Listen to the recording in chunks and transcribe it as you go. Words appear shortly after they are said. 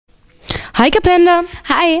Hi Kapenda!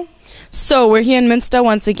 Hi! So we're here in Münster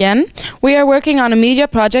once again. We are working on a media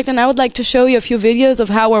project and I would like to show you a few videos of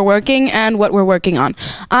how we're working and what we're working on.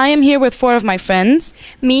 I am here with 4 of my friends.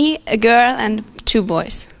 Me, a girl and 2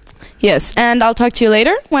 boys. Yes, and I'll talk to you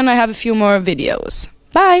later when I have a few more videos.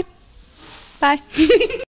 Bye! Bye!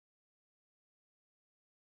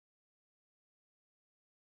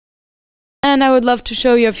 And I would love to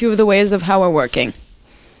show you a few of the ways of how we're working.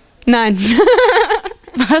 Nein.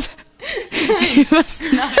 Was? Was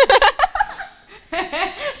nein?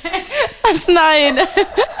 Was nein?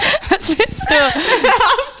 Was willst du?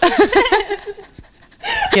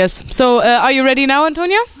 Yes. So, are you ready now,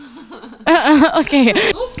 Antonia? Okay.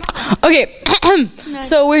 Okay.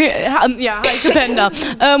 So we're yeah. Hi Kapenda.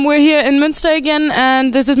 We're here in Münster again,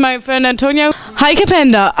 and this is my friend Antonia. Hi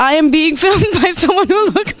Kapenda. I am being filmed by someone who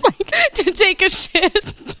looks like to take a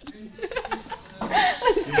shit.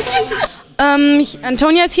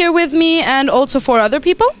 Antonia is here with me and also 4 other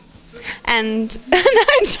people. And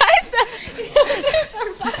nein, scheiße.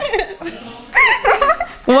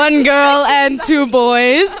 1 girl and 2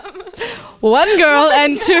 boys. 1 girl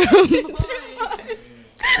and 2 boys.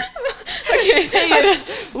 Okay, say it.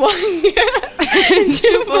 1 girl and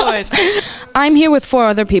 2 boys. I'm here with 4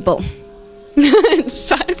 other people.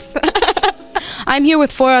 Scheiße. I'm here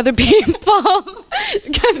with 4 other people.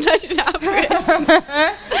 Du kannst gleich wieder abbrechen.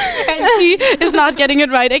 And she is not getting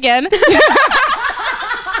it right again.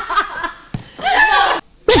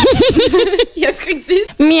 Jetzt kriegt sie.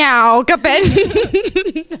 Meow,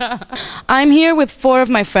 Kapenda. I'm here with 4 of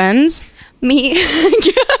my friends. Me,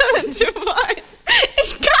 girl and 2 boys.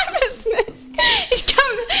 Ich kann es nicht. Ich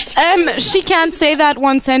kann nicht. She can't say that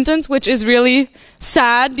one sentence, which is really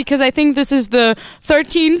sad because I think this is the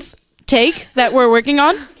 13th take that we're working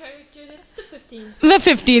on. The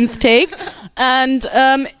 15th take, and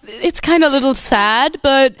it's kind of a little sad,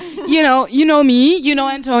 but you know me, you know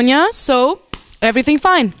Antonia, so everything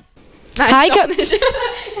fine. Hi,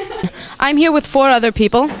 I'm here with 4 other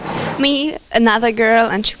people. Me, another girl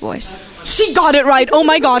and 2 boys. She got it right. Oh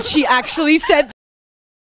my God, she actually said.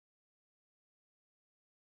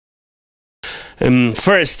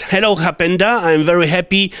 First, hello Kapenda. I'm very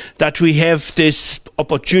happy that we have this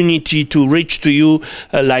opportunity to reach to you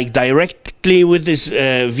like directly with this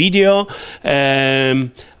video.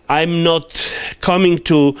 I'm not coming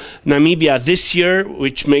to Namibia this year,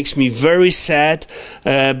 which makes me very sad,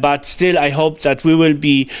 but still I hope that we will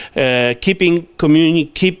be keeping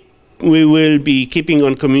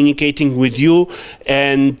on communicating with you,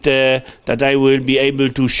 and that I will be able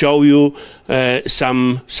to show you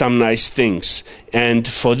some nice things. And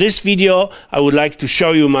for this video, I would like to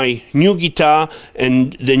show you my new guitar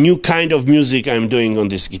and the new kind of music I'm doing on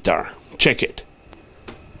this guitar. Check it.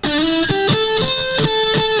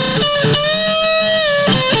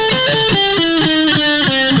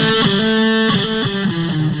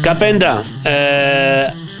 Kapenda,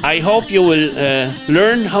 I hope you will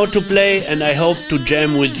learn how to play, and I hope to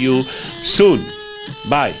jam with you soon.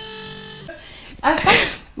 Bye.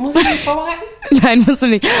 Muss ich mich vorbereiten? Nein, musst du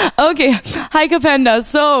nicht. Okay, hi Kapenda.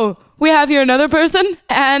 So, we have here another person,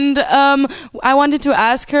 and I wanted to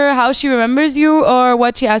ask her how she remembers you or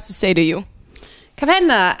what she has to say to you.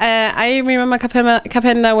 Kapenda. I remember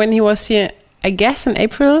Kapenda when he was here, I guess in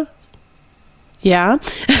April. Yeah.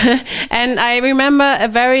 And I remember a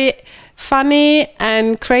very funny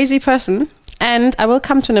and crazy person. And I will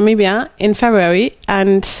come to Namibia in February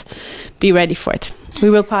and be ready for it. We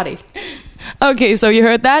will party. Okay, so you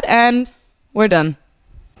heard that, and we're done.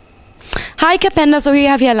 Hi Kapenda, so here you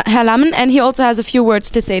have Herr Lammen, and he also has a few words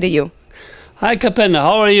to say to you. Hi Kapenda,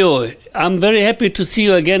 how are you? I'm very happy to see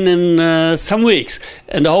you again in some weeks,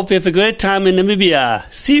 and I hope you have a great time in Namibia.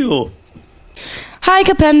 See you! Hi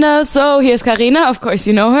Kapenda, so here's Karina, of course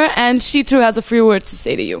you know her, and she too has a few words to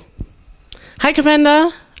say to you. Hi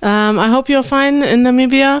Kapenda, I hope you're fine in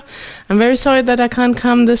Namibia. I'm very sorry that I can't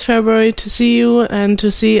come this February to see you and to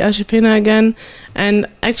see A.Shipena again. And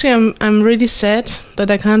actually I'm really sad that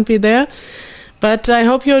I can't be there. But I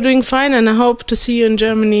hope you're doing fine, and I hope to see you in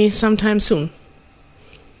Germany sometime soon.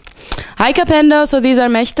 Hi Kapenda, so these are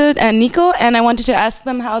Mechtel and Nico, and I wanted to ask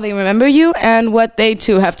them how they remember you and what they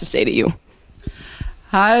too have to say to you.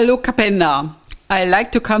 Hello Kapenda. I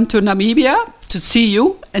like to come to Namibia to see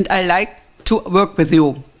you, and I like to work with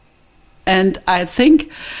you. And I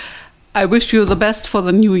think I wish you the best for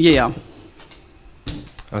the new year.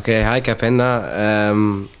 Okay, hi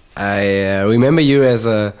Kapenda. I remember you as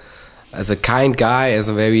a kind guy, as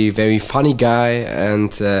a very funny guy,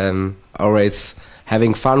 and always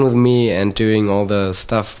having fun with me and doing all the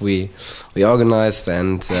stuff we organized,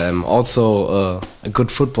 and also a good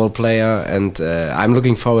football player. And I'm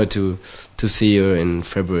looking forward to see you in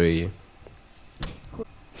February.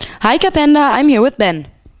 Hi Kapenda, I'm here with Ben.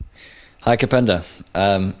 Hi Kapenda.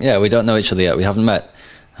 Yeah, we don't know each other yet. We haven't met.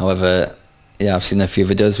 However, yeah, I've seen a few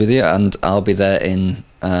videos with you, and I'll be there in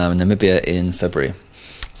Namibia in February.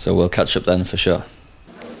 So we'll catch up then for sure.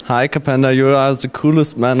 Hi Kapenda, you are the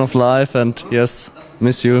coolest man of life, and yes,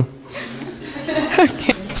 miss you.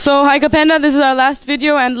 Okay. So hi Kapenda, this is our last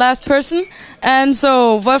video and last person. And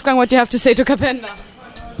so Wolfgang, what do you have to say to Kapenda?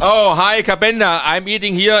 Oh, hi Kapenda. I'm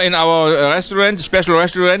eating here in our restaurant, special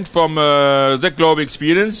restaurant from the Global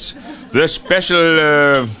Experience. The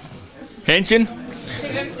special Hähnchen?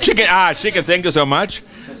 Chicken. Chicken, thank you so much.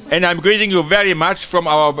 And I'm greeting you very much from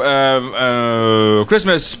our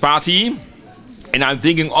Christmas party. And I'm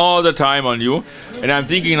thinking all the time on you. And I'm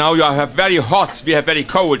thinking now you have very hot. We have very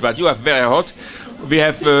cold, but you have very hot. We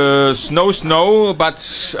have snow,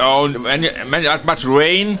 but not much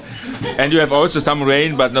rain. And you have also some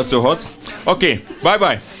rain, but not so hot. Okay,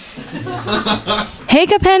 bye-bye. Hey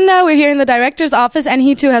Kapenda, we're here in the director's office and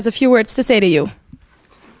he too has a few words to say to you.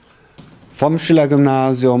 Vom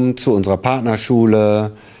Schillergymnasium zu unserer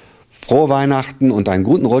Partnerschule. Frohe Weihnachten und einen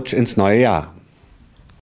guten Rutsch ins neue Jahr.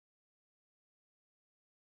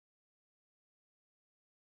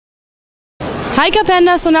 Hi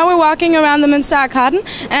Kapenda, so now we're walking around the Münster Arkaden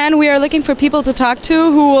and we are looking for people to talk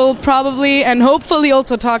to who will probably and hopefully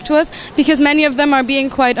also talk to us, because many of them are being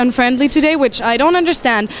quite unfriendly today, which I don't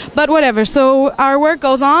understand, but whatever. So our work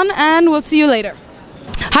goes on and we'll see you later.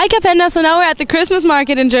 Hi Kapenda, so now we're at the Christmas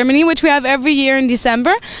market in Germany, which we have every year in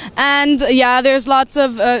December, and yeah, there's lots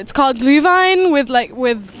of, it's called Glühwein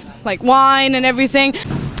with wine and everything.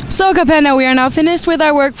 So Kapenda, we are now finished with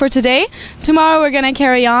our work for today. Tomorrow we're going to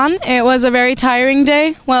carry on. It was a very tiring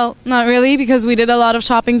day. Well, not really, because we did a lot of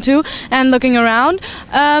shopping too and looking around.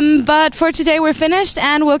 But for today we're finished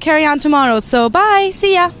and we'll carry on tomorrow. So bye,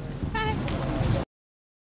 see ya.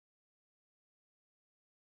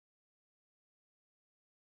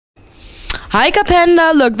 Hi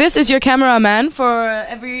Kapenda, look, this is your cameraman for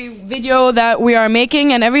every video that we are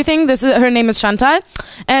making and everything. Her name is Chantal,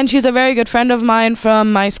 and she's a very good friend of mine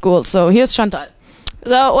from my school. So here's Chantal.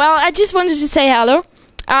 So, well, I just wanted to say hello.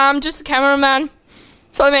 I'm just a cameraman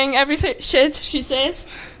filming every shit she says,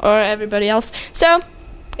 or everybody else. So,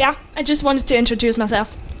 yeah, I just wanted to introduce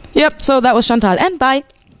myself. Yep, so that was Chantal, and bye.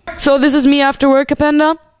 So this is me after work,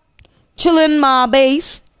 Kapenda. Chillin' my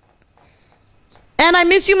base. And I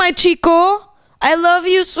miss you, my Chico. I love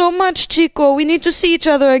you so much, Chico. We need to see each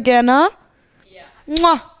other again, huh? Yeah.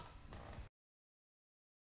 Mwah.